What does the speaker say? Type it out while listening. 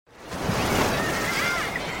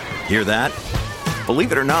Hear that?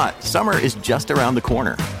 Believe it or not, summer is just around the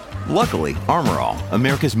corner. Luckily, Armor All,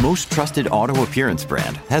 America's most trusted auto appearance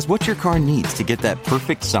brand, has what your car needs to get that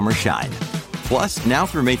perfect summer shine. Plus, now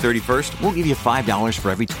through May 31st, we'll give you $5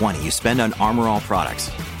 for every $20 you spend on Armor All products.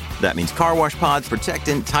 That means car wash pods,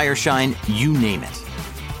 protectant, tire shine, you name it.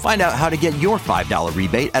 Find out how to get your $5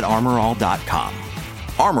 rebate at armorall.com.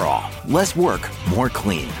 Armor All, less work, more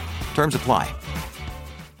clean. Terms apply.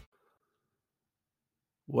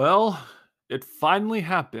 Well, it finally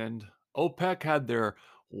happened. OPEC had their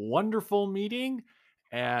wonderful meeting,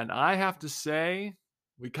 and I have to say,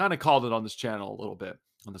 we kind of called it on this channel a little bit,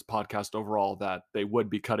 on this podcast overall, that they would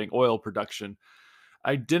be cutting oil production.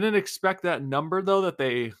 I didn't expect that number, though, that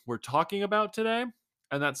they were talking about today,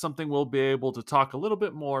 and that's something we'll be able to talk a little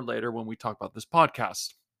bit more later when we talk about this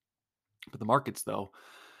podcast. But the markets, though,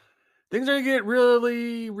 things are going to get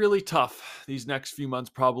really, really tough these next few months,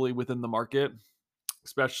 probably within the market,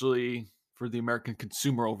 especially for the American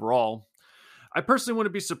consumer overall. I personally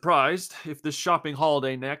wouldn't be surprised if this shopping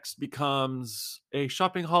holiday next becomes a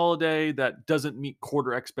shopping holiday that doesn't meet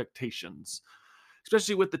quarter expectations,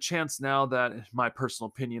 especially with the chance now that, in my personal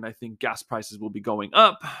opinion, I think gas prices will be going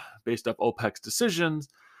up based off OPEC's decisions.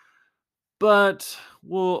 But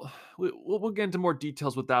we'll get into more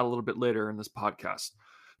details with that a little bit later in this podcast.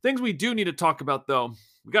 Things we do need to talk about, though.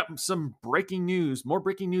 We got some breaking news, more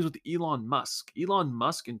breaking news with Elon Musk. Elon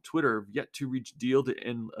Musk and Twitter have yet to reach deal to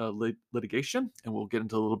end litigation, and we'll get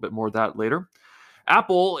into a little bit more of that later.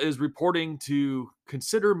 Apple is reporting to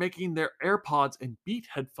consider making their AirPods and Beat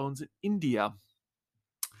headphones in India.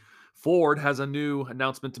 Ford has a new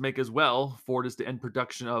announcement to make as well. Ford is to end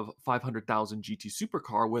production of 500,000 GT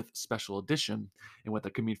supercar with special edition, and what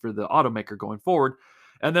that could mean for the automaker going forward.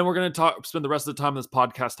 And then we're going to spend the rest of the time in this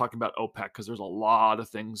podcast talking about OPEC, because there's a lot of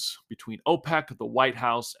things between OPEC, the White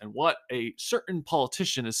House, and what a certain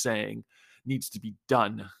politician is saying needs to be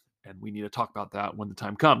done. And we need to talk about that when the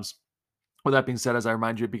time comes. With that being said, as I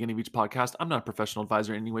remind you at the beginning of each podcast, I'm not a professional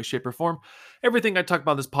advisor in any way, shape, or form. Everything I talk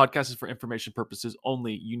about in this podcast is for information purposes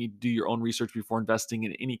only. You need to do your own research before investing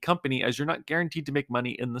in any company, as you're not guaranteed to make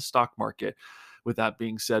money in the stock market. With that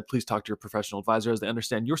being said, please talk to your professional advisor, as they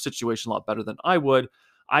understand your situation a lot better than I would.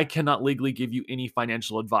 I cannot legally give you any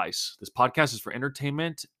financial advice. This podcast is for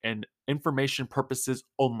entertainment and information purposes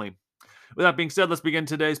only. With that being said, let's begin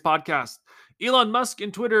today's podcast. Elon Musk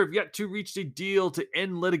and Twitter have yet to reach a deal to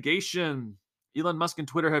end litigation. Elon Musk and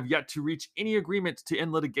Twitter have yet to reach any agreement to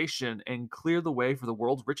end litigation and clear the way for the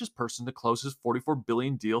world's richest person to close his $44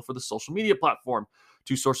 billion deal for the social media platform.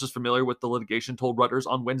 Two sources familiar with the litigation told Reuters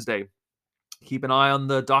on Wednesday. Keep an eye on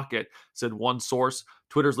the docket, said one source.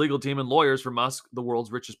 Twitter's legal team and lawyers for Musk, the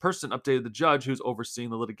world's richest person, updated the judge who's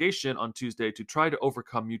overseeing the litigation on Tuesday to try to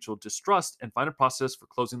overcome mutual distrust and find a process for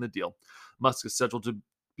closing the deal. Musk is scheduled to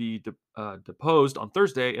be deposed on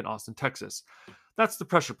Thursday in Austin, Texas. That's the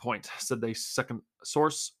pressure point, said the second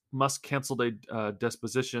source. Musk canceled a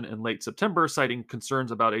deposition in late September, citing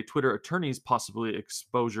concerns about a Twitter attorney's possibly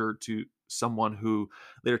exposure to someone who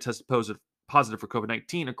later tested positive for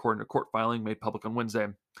COVID-19, according to a court filing made public on Wednesday.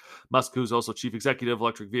 Musk, who's also chief executive of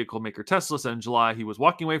electric vehicle maker Tesla, said in July he was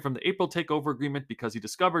walking away from the April takeover agreement because he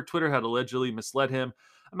discovered Twitter had allegedly misled him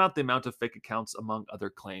about the amount of fake accounts, among other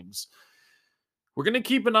claims. We're going to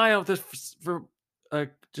keep an eye out this for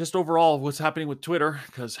just overall what's happening with Twitter,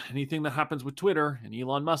 because anything that happens with Twitter and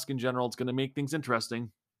Elon Musk in general, it's going to make things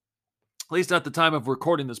interesting. At least at the time of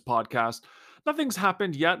recording this podcast, nothing's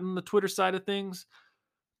happened yet in the Twitter side of things,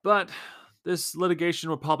 but this litigation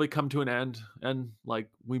will probably come to an end. And like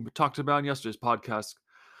we talked about in yesterday's podcast,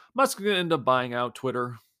 Musk is going to end up buying out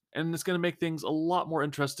Twitter. And it's going to make things a lot more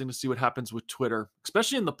interesting to see what happens with Twitter,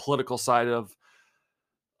 especially in the political side of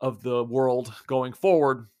the world going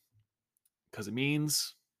forward. Because it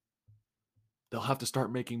means they'll have to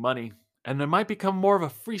start making money. And it might become more of a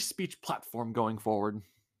free speech platform going forward.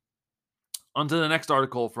 On to the next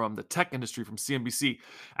article from the tech industry from CNBC.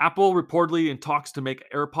 Apple reportedly in talks to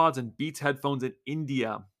make AirPods and Beats headphones in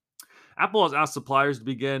India. Apple has asked suppliers to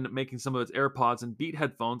begin making some of its AirPods and Beat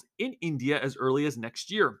headphones in India as early as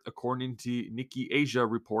next year, according to Nikkei Asia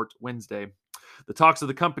report Wednesday. The talks of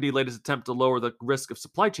the company's latest attempt to lower the risk of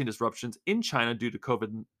supply chain disruptions in China due to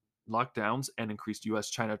COVID lockdowns and increased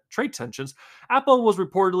U.S.-China trade tensions. Apple was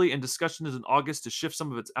reportedly in discussions in August to shift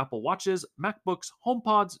some of its Apple Watches, MacBooks,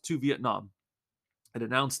 HomePods to Vietnam. It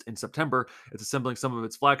announced in September it's assembling some of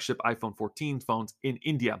its flagship iPhone 14 phones in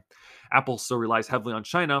India. Apple still relies heavily on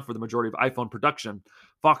China for the majority of iPhone production.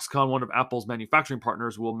 Foxconn, one of Apple's manufacturing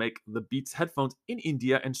partners, will make the Beats headphones in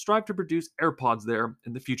India and strive to produce AirPods there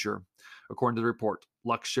in the future. According to the report,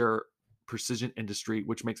 Luxshare precision industry,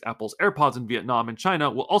 which makes Apple's AirPods in Vietnam and China,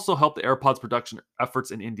 will also help the AirPods production efforts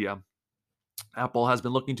in India. Apple has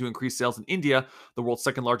been looking to increase sales in India, the world's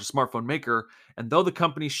second largest smartphone maker, and though the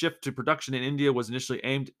company's shift to production in India was initially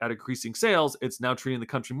aimed at increasing sales, it's now treating the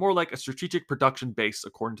country more like a strategic production base,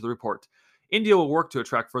 according to the report. India will work to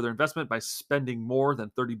attract further investment by spending more than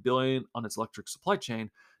 $30 billion on its electric supply chain,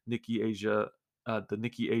 the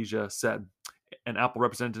Nikkei Asia said. An Apple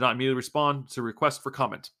representative did not immediately respond to requests for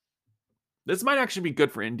comment. This might actually be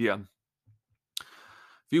good for India.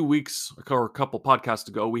 Few weeks or a couple podcasts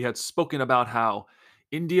ago, we had spoken about how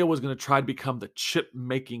India was going to try to become the chip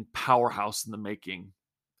making powerhouse in the making.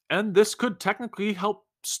 And this could technically help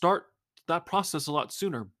start that process a lot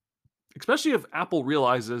sooner, especially if Apple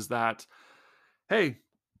realizes that, hey,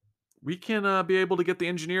 we can be able to get the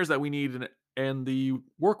engineers that we need and the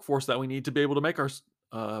workforce that we need to be able to make our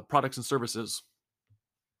products and services.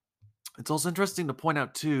 It's also interesting to point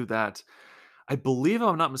out, too, that I believe, if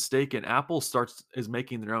I'm not mistaken, Apple is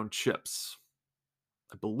making their own chips.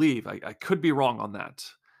 I believe. I could be wrong on that.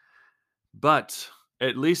 But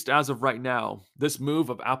at least as of right now, this move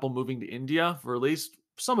of Apple moving to India for at least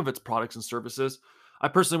some of its products and services, I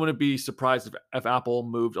personally wouldn't be surprised if Apple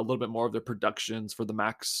moved a little bit more of their productions for the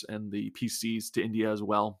Macs and the PCs to India as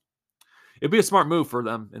well. It'd be a smart move for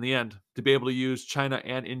them in the end to be able to use China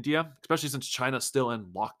and India, especially since China's still in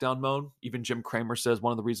lockdown mode. Even Jim Cramer says one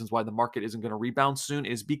of the reasons why the market isn't going to rebound soon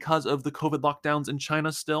is because of the COVID lockdowns in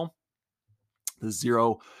China still. The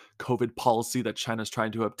zero COVID policy that China's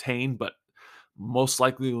trying to obtain, but most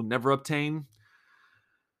likely will never obtain.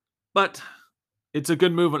 But it's a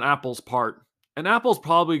good move on Apple's part. And Apple's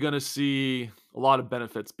probably going to see a lot of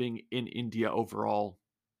benefits being in India overall.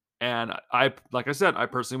 And like I said, I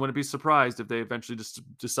personally wouldn't be surprised if they eventually just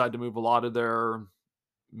decide to move a lot of their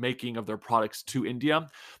making of their products to India.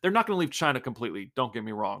 They're not going to leave China completely, don't get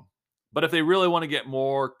me wrong. But if they really want to get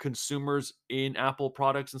more consumers in Apple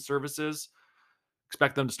products and services,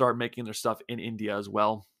 expect them to start making their stuff in India as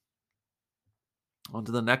well. On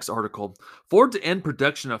to the next article. Ford to end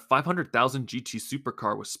production of 500,000 GT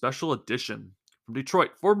supercar with special edition. From Detroit,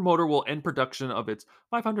 Ford Motor will end production of its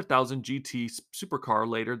 500,000 GT supercar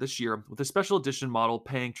later this year with a special edition model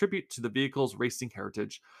paying tribute to the vehicle's racing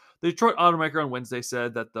heritage. The Detroit automaker on Wednesday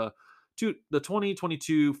said that the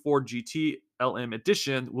 2022 Ford GT LM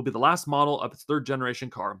edition will be the last model of its third generation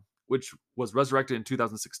car, which was resurrected in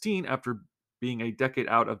 2016 after being a decade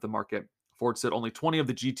out of the market. Ford said only 20 of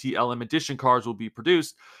the GT LM edition cars will be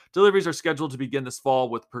produced. Deliveries are scheduled to begin this fall,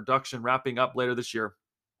 with production wrapping up later this year.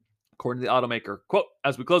 According to the automaker, quote,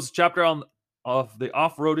 as we close this chapter of the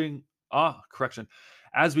off-roading,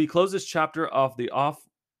 as we close this chapter of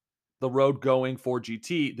the road going Ford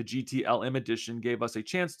GT, the GT LM edition gave us a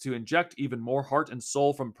chance to inject even more heart and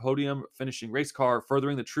soul from podium finishing race car,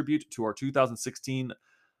 furthering the tribute to our 2016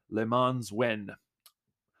 Le Mans win.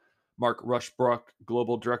 Mark Rushbrook,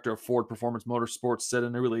 global director of Ford Performance Motorsports, said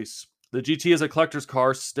in a release, the GT is a collector's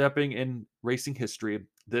car stepping in racing history.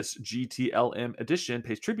 This GTLM edition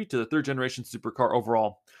pays tribute to the third generation supercar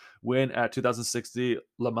overall win at 2060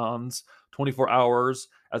 Le Mans 24 hours,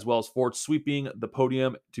 as well as Ford sweeping the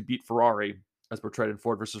podium to beat Ferrari, as portrayed in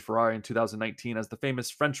Ford versus Ferrari in 2019 as the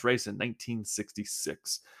famous French race in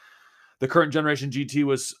 1966. The current generation GT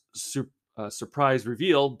was surprise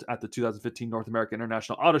revealed at the 2015 North American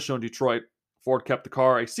International Auto Show in Detroit. Ford kept the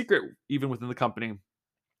car a secret even within the company,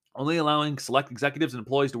 only allowing select executives and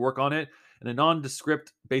employees to work on it in a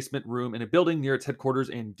nondescript basement room in a building near its headquarters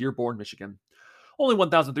in Dearborn, Michigan. Only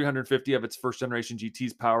 1,350 of its first-generation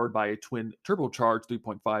GTs powered by a twin turbocharged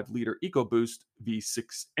 3.5-liter EcoBoost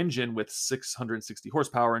V6 engine with 660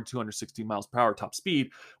 horsepower and 260 miles per hour top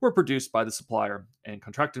speed were produced by the supplier and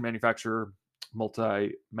contracted manufacturer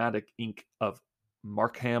Multimatic Inc. of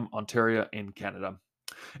Markham, Ontario, in Canada.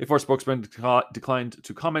 A Ford spokesman declined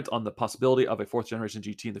to comment on the possibility of a fourth-generation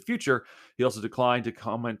GT in the future. He also declined to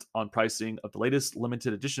comment on pricing of the latest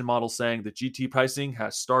limited edition model, saying the GT pricing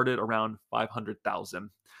has started around $500,000.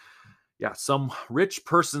 Yeah, some rich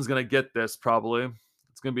person's going to get this probably.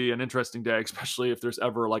 It's going to be an interesting day, especially if there's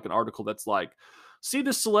ever like an article that's like, see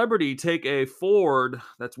this celebrity take a Ford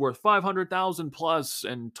that's worth $500,000 plus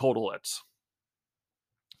and total it.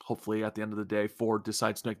 Hopefully, at the end of the day, Ford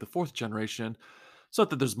decides to make the fourth generation so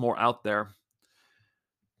that there's more out there.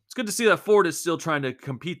 It's good to see that Ford is still trying to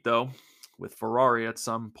compete, though, with Ferrari at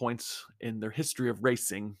some points in their history of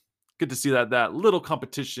racing. Good to see that little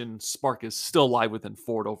competition spark is still alive within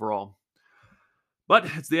Ford overall. But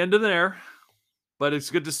it's the end of the era. But it's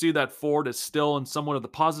good to see that Ford is still in somewhat of the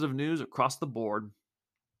positive news across the board.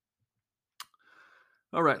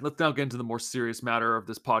 All right, let's now get into the more serious matter of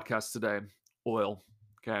this podcast today, oil.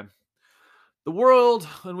 Okay. The world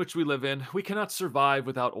in which we live in, we cannot survive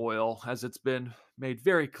without oil, as it's been made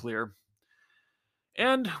very clear.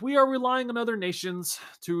 And we are relying on other nations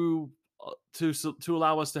to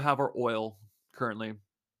allow us to have our oil currently.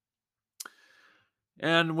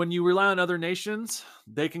 And when you rely on other nations,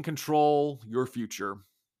 they can control your future.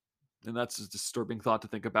 And that's a disturbing thought to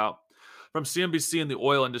think about. From CNBC and the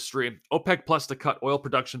oil industry, OPEC Plus to cut oil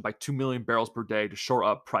production by 2 million barrels per day to shore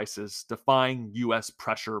up prices, defying U.S.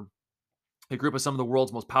 pressure. A group of some of the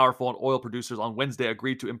world's most powerful oil producers on Wednesday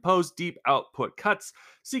agreed to impose deep output cuts,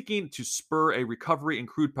 seeking to spur a recovery in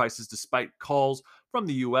crude prices despite calls from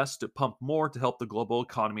the U.S. to pump more to help the global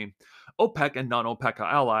economy. OPEC and non-OPEC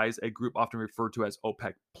allies, a group often referred to as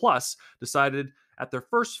OPEC Plus, decided at their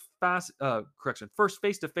first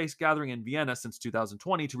face-to-face gathering in Vienna since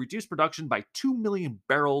 2020 to reduce production by 2 million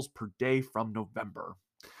barrels per day from November.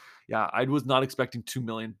 Yeah, I was not expecting 2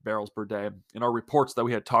 million barrels per day. In our reports that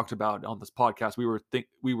we had talked about on this podcast, we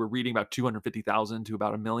were reading about 250,000 to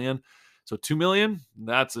about a million. So 2 million,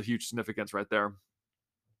 that's a huge significance right there.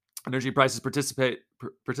 Energy prices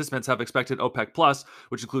participants have expected OPEC Plus,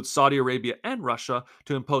 which includes Saudi Arabia and Russia,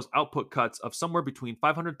 to impose output cuts of somewhere between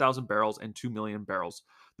 500,000 barrels and 2 million barrels.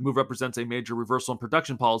 The move represents a major reversal in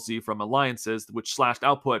production policy from alliances, which slashed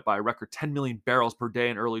output by a record 10 million barrels per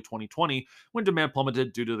day in early 2020 when demand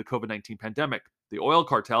plummeted due to the COVID-19 pandemic. The oil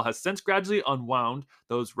cartel has since gradually unwound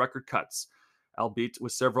those record cuts, albeit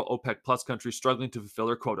with several OPEC Plus countries struggling to fulfill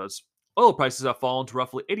their quotas. Oil prices have fallen to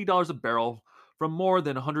roughly $80 a barrel from more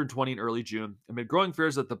than 120 in early June, amid growing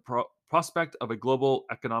fears at the prospect of a global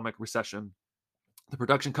economic recession. The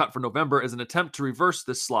production cut for November is an attempt to reverse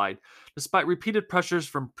this slide, despite repeated pressures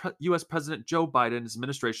from U.S. President Joe Biden's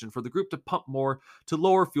administration for the group to pump more to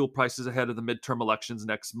lower fuel prices ahead of the midterm elections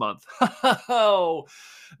next month. Midterm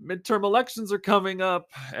elections are coming up,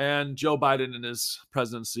 and Joe Biden and his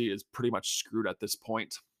presidency is pretty much screwed at this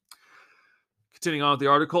point. Continuing on with the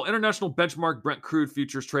article, international benchmark Brent crude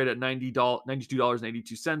futures trade at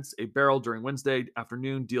 $92.82 a barrel during Wednesday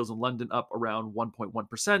afternoon. Deals in London up around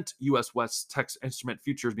 1.1%. U.S. West Tex Instrument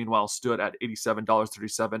futures, meanwhile, stood at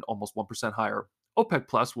 $87.37, almost 1% higher. OPEC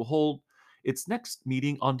Plus will hold its next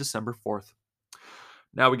meeting on December 4th.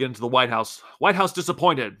 Now we get into the White House. White House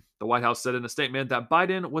disappointed. The White House said in a statement that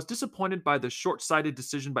Biden was disappointed by the short-sighted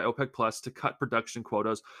decision by OPEC Plus to cut production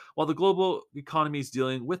quotas while the global economy is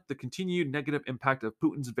dealing with the continued negative impact of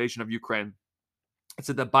Putin's invasion of Ukraine. It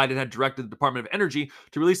said that Biden had directed the Department of Energy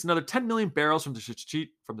to release another 10 million barrels from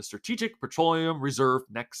the Strategic Petroleum Reserve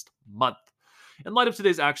next month. In light of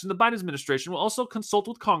today's action, the Biden administration will also consult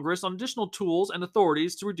with Congress on additional tools and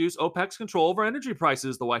authorities to reduce OPEC's control over energy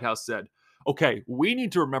prices, the White House said. Okay, we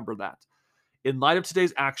need to remember that. In light of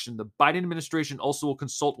today's action, the Biden administration also will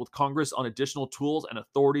consult with Congress on additional tools and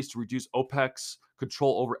authorities to reduce OPEC's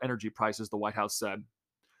control over energy prices, the White House said.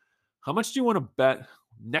 How much do you want to bet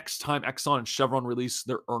next time Exxon and Chevron release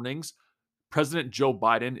their earnings, President Joe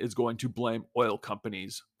Biden is going to blame oil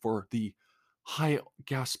companies for the high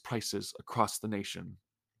gas prices across the nation?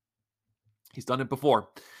 He's done it before.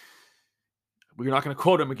 We're not going to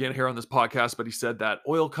quote him again here on this podcast, but he said that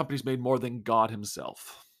oil companies made more than God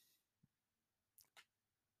himself.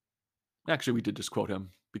 Actually, we did just quote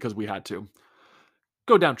him because we had to.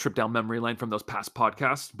 Trip down memory lane from those past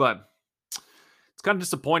podcasts, but it's kind of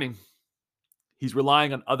disappointing. He's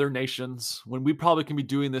relying on other nations when we probably can be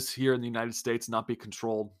doing this here in the United States and not be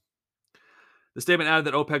controlled. The statement added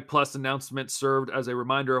that OPEC Plus announcement served as a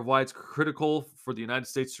reminder of why it's critical for the United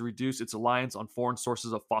States to reduce its reliance on foreign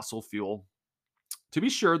sources of fossil fuel. To be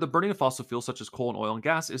sure, the burning of fossil fuels such as coal and oil and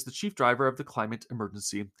gas is the chief driver of the climate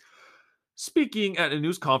emergency. Speaking at a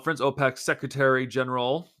news conference, OPEC's Secretary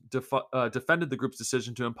General defended the group's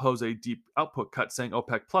decision to impose a deep output cut, saying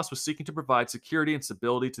OPEC Plus was seeking to provide security and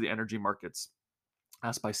stability to the energy markets.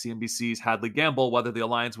 Asked by CNBC's Hadley Gamble whether the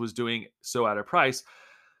alliance was doing so at a price,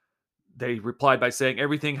 they replied by saying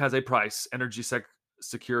everything has a price. Energy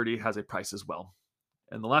security has a price as well.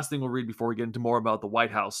 And the last thing we'll read before we get into more about the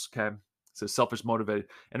White House, okay? It says selfish motivated.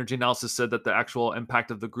 Energy analysis said that the actual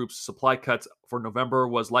impact of the group's supply cuts for November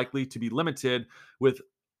was likely to be limited, with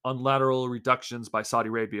unilateral reductions by Saudi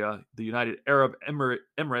Arabia, the United Arab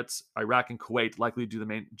Emirates, Iraq, and Kuwait likely to do the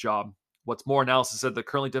main job. What's more, analysis said that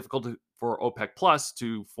currently difficult for OPEC Plus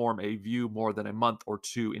to form a view more than a month or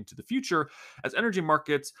two into the future, as energy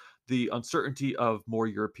markets, the uncertainty of more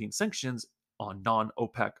European sanctions on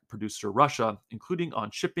non-OPEC producer Russia, including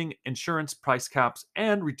on shipping, insurance, price caps,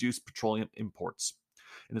 and reduced petroleum imports.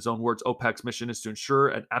 In his own words, OPEC's mission is to ensure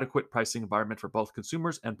an adequate pricing environment for both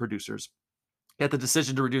consumers and producers. Yet the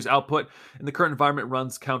decision to reduce output in the current environment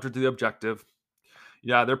runs counter to the objective.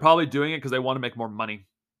 Yeah, they're probably doing it because they want to make more money.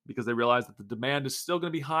 because they realize that the demand is still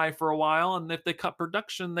going to be high for a while. And if they cut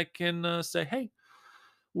production, they can say, hey,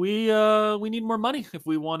 we need more money if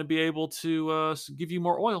we want to be able to give you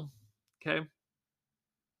more oil. Okay.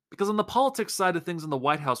 Because on the politics side of things in the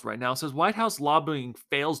White House right now, it says White House lobbying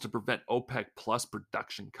fails to prevent OPEC plus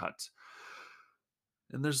production cuts.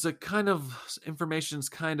 And there's a kind of information's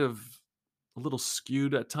kind of a little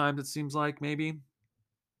skewed at times, it seems like, maybe.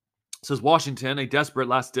 Says Washington, a desperate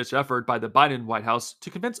last-ditch effort by the Biden White House to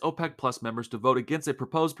convince OPEC Plus members to vote against a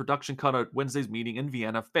proposed production cut at Wednesday's meeting in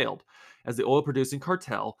Vienna failed, as the oil-producing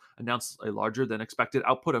cartel announced a larger-than-expected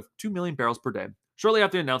output of 2 million barrels per day. Shortly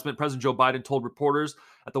after the announcement, President Joe Biden told reporters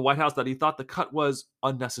at the White House that he thought the cut was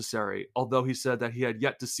unnecessary, although he said that he had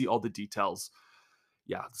yet to see all the details.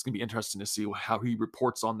 Yeah, it's going to be interesting to see how he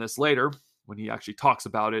reports on this later when he actually talks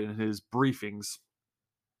about it in his briefings.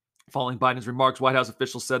 Following Biden's remarks, White House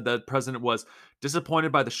officials said that the president was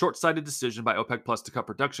disappointed by the short-sighted decision by OPEC Plus to cut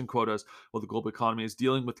production quotas while the global economy is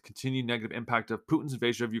dealing with the continued negative impact of Putin's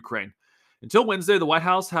invasion of Ukraine. Until Wednesday, the White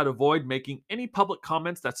House had avoided making any public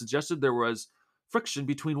comments that suggested there was friction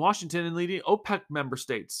between Washington and leading OPEC member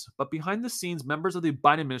states. But behind the scenes, members of the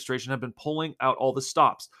Biden administration have been pulling out all the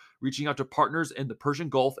stops, reaching out to partners in the Persian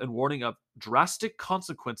Gulf and warning of drastic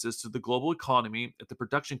consequences to the global economy if the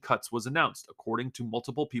production cuts was announced, according to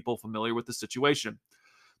multiple people familiar with the situation.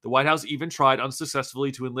 The White House even tried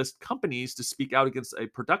unsuccessfully to enlist companies to speak out against a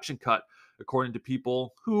production cut, according to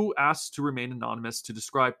people who asked to remain anonymous to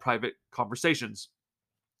describe private conversations.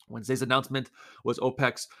 Wednesday's announcement was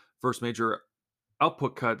OPEC's first major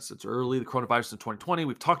output cuts. It's early, the coronavirus in 2020.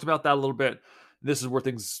 We've talked about that a little bit. This is where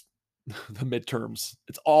things, the midterms,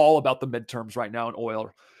 it's all about the midterms right now in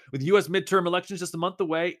oil. With U.S. midterm elections just a month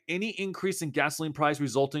away, any increase in gasoline price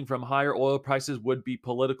resulting from higher oil prices would be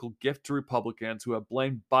political gift to Republicans who have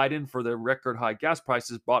blamed Biden for the record high gas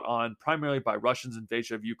prices brought on primarily by Russia's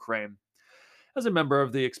invasion of Ukraine. As a member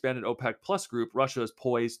of the expanded OPEC Plus group, Russia is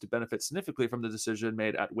poised to benefit significantly from the decision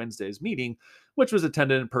made at Wednesday's meeting, which was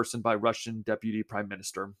attended in person by Russian Deputy Prime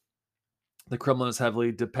Minister. The Kremlin is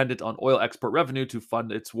heavily dependent on oil export revenue to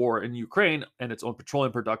fund its war in Ukraine, and its own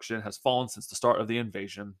petroleum production has fallen since the start of the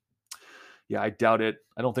invasion. Yeah, I doubt it.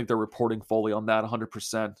 I don't think they're reporting fully on that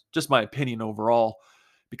 100%. Just my opinion overall.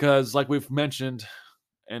 Because, like we've mentioned,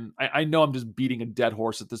 and I know I'm just beating a dead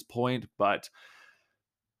horse at this point, but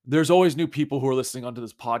there's always new people who are listening onto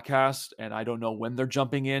this podcast, and I don't know when they're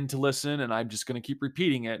jumping in to listen, and I'm just going to keep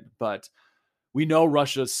repeating it. But we know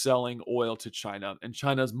Russia's selling oil to China, and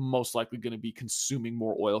China is most likely going to be consuming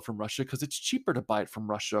more oil from Russia because it's cheaper to buy it from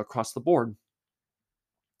Russia across the board.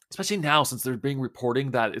 Especially now, since they're being reporting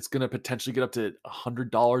that it's going to potentially get up to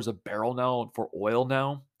 $100 a barrel now for oil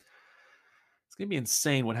now. It's going to be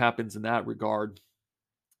insane what happens in that regard.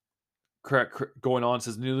 Correct. Going on,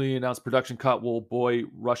 says newly announced production cut will buoy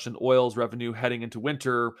Russian oil's revenue heading into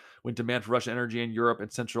winter when demand for Russian energy in Europe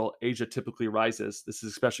and Central Asia typically rises. This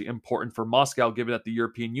is especially important for Moscow, given that the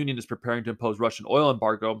European Union is preparing to impose Russian oil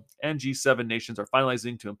embargo, and G7 nations are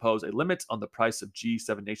finalizing to impose a limit on the price of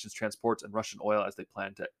G7 nations' transports and Russian oil as they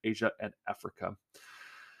plan to Asia and Africa.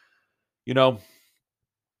 You know,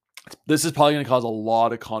 this is probably going to cause a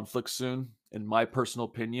lot of conflict soon, in my personal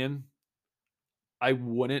opinion. I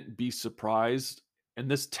wouldn't be surprised, and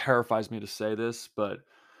this terrifies me to say this, but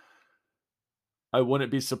I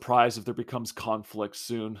wouldn't be surprised if there becomes conflict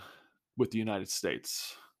soon with the United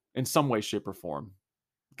States in some way, shape, or form.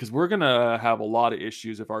 Because we're going to have a lot of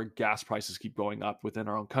issues if our gas prices keep going up within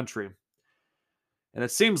our own country. And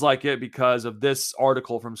it seems like it because of this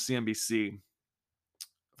article from CNBC,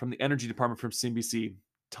 from the Energy Department from CNBC.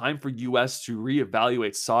 Time for U.S. to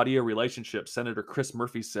reevaluate Saudi relationship, Senator Chris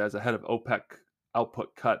Murphy says ahead of OPEC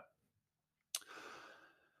output cut.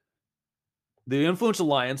 The influential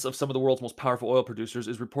alliance of some of the world's most powerful oil producers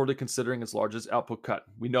is reportedly considering its largest output cut.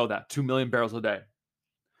 We know that, 2 million barrels a day.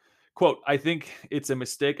 Quote, I think it's a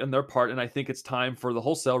mistake on their part, and I think it's time for the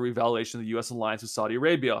wholesale reevaluation of the U.S. alliance with Saudi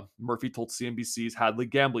Arabia, Murphy told CNBC's Hadley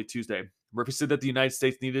Gambley Tuesday. Murphy said that the United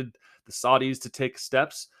States needed the Saudis to take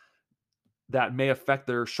steps that may affect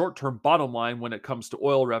their short-term bottom line when it comes to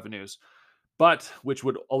oil revenues, but which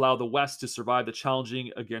would allow the West to survive the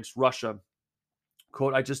challenging against Russia.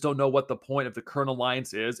 Quote, I just don't know what the point of the current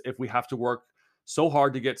alliance is if we have to work so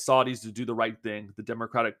hard to get Saudis to do the right thing, the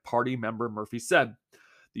Democratic Party member Murphy said.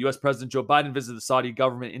 The U.S. President Joe Biden visited the Saudi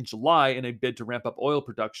government in July in a bid to ramp up oil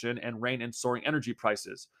production and rein in soaring energy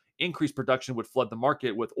prices. Increased production would flood the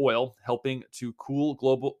market with oil, helping to cool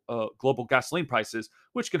global gasoline prices,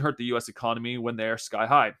 which can hurt the U.S. economy when they are sky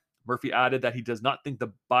high. Murphy added that he does not think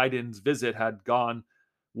the Biden's visit had gone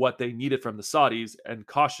what they needed from the Saudis and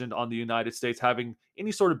cautioned on the United States having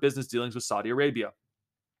any sort of business dealings with Saudi Arabia.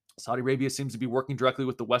 Saudi Arabia seems to be working directly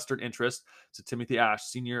with the Western interest, said Timothy Ash,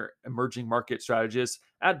 senior emerging market strategist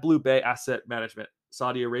at Blue Bay Asset Management.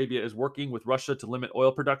 Saudi Arabia is working with Russia to limit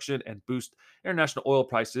oil production and boost international oil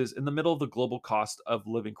prices in the middle of the global cost of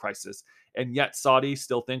living crisis. And yet Saudi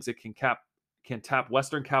still thinks it can tap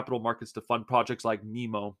Western capital markets to fund projects like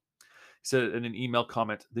Nemo. He said in an email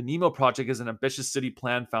comment, the Nemo project is an ambitious city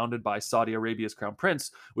plan founded by Saudi Arabia's crown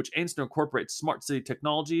prince, which aims to incorporate smart city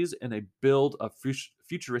technologies in a build a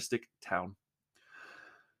futuristic town.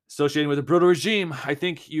 Associating with a brutal regime, I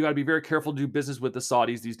think you got to be very careful to do business with the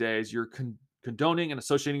Saudis these days. You're condoning and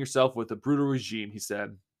associating yourself with a brutal regime, he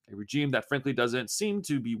said. A regime that frankly doesn't seem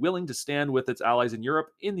to be willing to stand with its allies in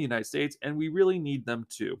Europe, in the United States, and we really need them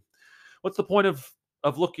to. What's the point of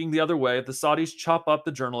looking the other way if the Saudis chop up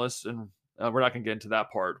the journalists? And we're not going to get into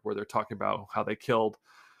that part where they're talking about how they killed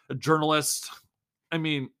a journalist. I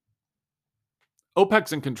mean,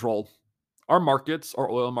 OPEC's in control. Our markets,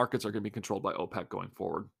 our oil markets, are going to be controlled by OPEC going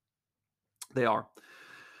forward. They are.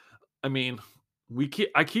 I mean,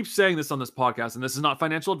 I keep saying this on this podcast, and this is not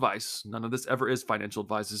financial advice. None of this ever is financial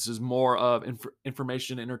advice. This is more of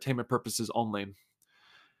information, entertainment purposes only.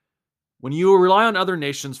 When you rely on other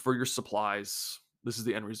nations for your supplies, this is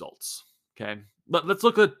the end results. Okay, let's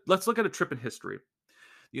look at a trip in history.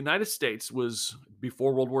 The United States was,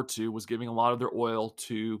 before World War II, was giving a lot of their oil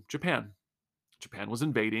to Japan. Japan was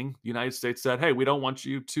invading. The United States said, "Hey, we don't want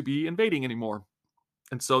you to be invading anymore,"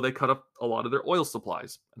 and so they cut up a lot of their oil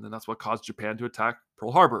supplies, and then that's what caused Japan to attack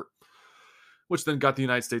Pearl Harbor, which then got the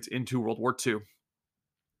United States into World War II.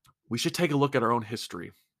 We should take a look at our own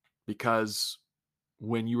history, because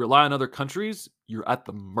when you rely on other countries, you're at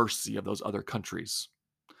the mercy of those other countries.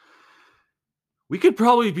 We could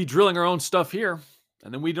probably be drilling our own stuff here,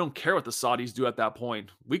 and then we don't care what the Saudis do at that point.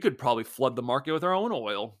 We could probably flood the market with our own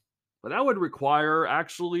oil, but that would require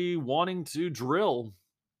actually wanting to drill.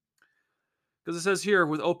 Because it says here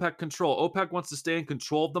with OPEC control, OPEC wants to stay in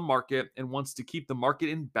control of the market and wants to keep the market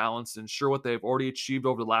in balance and ensure what they've already achieved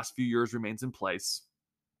over the last few years remains in place,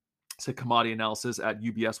 said commodity analysis at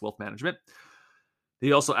UBS Wealth Management.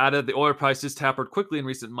 He also added the oil prices tapered quickly in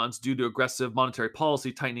recent months due to aggressive monetary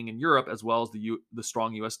policy tightening in Europe, as well as the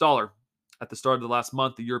strong US dollar. At the start of the last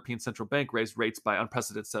month, the European Central Bank raised rates by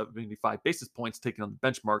unprecedented 75 basis points, taking on the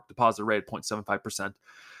benchmark deposit rate at 0.75%.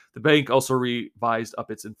 The bank also revised up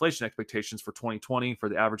its inflation expectations for 2020 for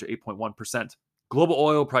the average of 8.1%. Global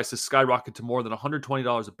oil prices skyrocketed to more than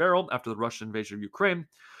 $120 a barrel after the Russian invasion of Ukraine,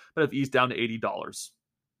 but have eased down to $80.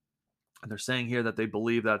 And they're saying here that they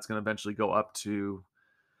believe that it's going to eventually go up to,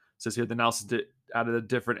 it says here, the analysis added the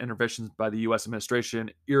different interventions by the U.S.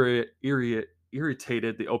 administration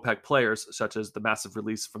irritated the OPEC players, such as the massive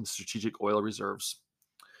release from strategic oil reserves.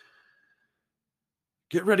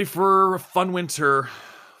 Get ready for a fun winter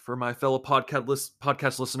for my fellow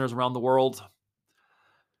podcast listeners around the world.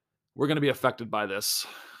 We're going to be affected by this.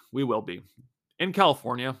 We will be. In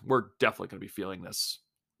California, we're definitely going to be feeling this.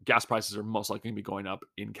 Gas prices are most likely going to be going up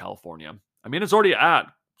in California. I mean, it's already at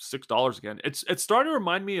 $6 again. It's starting to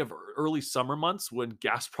remind me of early summer months when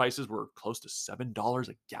gas prices were close to $7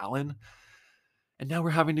 a gallon. And now we're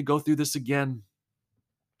having to go through this again.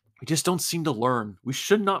 We just don't seem to learn. We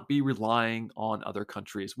should not be relying on other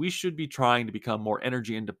countries. We should be trying to become more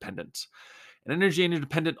energy independent. And energy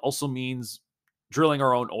independent also means drilling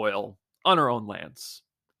our own oil on our own lands.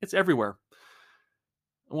 It's everywhere.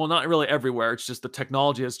 Well, not really everywhere. It's just the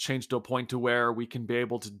technology has changed to a point to where we can be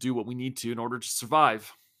able to do what we need to in order to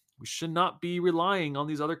survive. We should not be relying on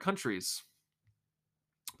these other countries.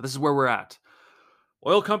 But this is where we're at.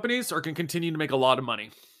 Oil companies are going to continue to make a lot of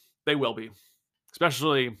money. They will be.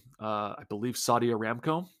 Especially, I believe, Saudi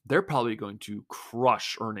Aramco. They're probably going to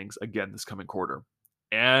crush earnings again this coming quarter.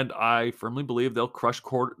 And I firmly believe they'll crush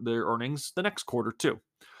their earnings the next quarter too.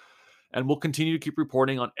 And we'll continue to keep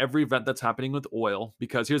reporting on every event that's happening with oil,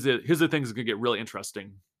 because here's the thing that's going to get really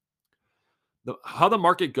interesting. How the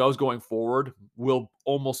market goes going forward will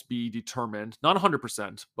almost be determined, not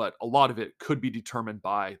 100%, but a lot of it could be determined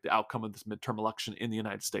by the outcome of this midterm election in the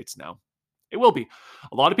United States now. It will be.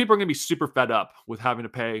 A lot of people are going to be super fed up with having to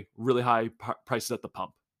pay really high prices at the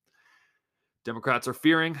pump. Democrats are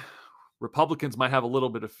fearing. Republicans might have a little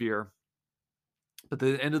bit of fear. But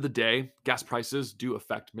at the end of the day, gas prices do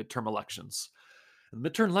affect midterm elections. And the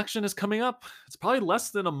midterm election is coming up. It's probably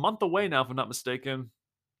less than a month away now, if I'm not mistaken.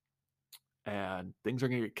 And things are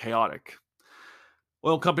going to get chaotic.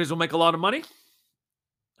 Oil companies will make a lot of money.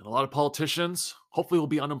 And a lot of politicians hopefully will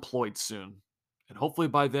be unemployed soon. And hopefully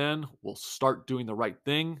by then, we'll start doing the right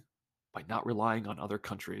thing by not relying on other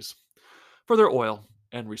countries for their oil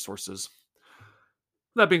and resources.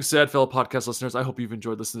 That being said, fellow podcast listeners, I hope you've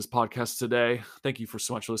enjoyed listening to this podcast today. Thank you for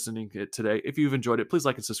so much for listening to it today. If you've enjoyed it, please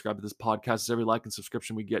like and subscribe to this podcast. As every like and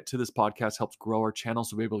subscription we get to this podcast helps grow our channel,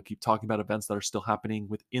 so we're able to keep talking about events that are still happening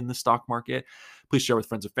within the stock market. Please share with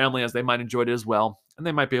friends or family, as they might enjoy it as well, and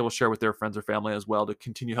they might be able to share with their friends or family as well to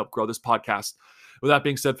continue to help grow this podcast. With that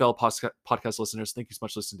being said, fellow podcast listeners, thank you so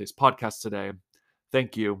much for listening to today's podcast today.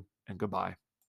 Thank you and goodbye.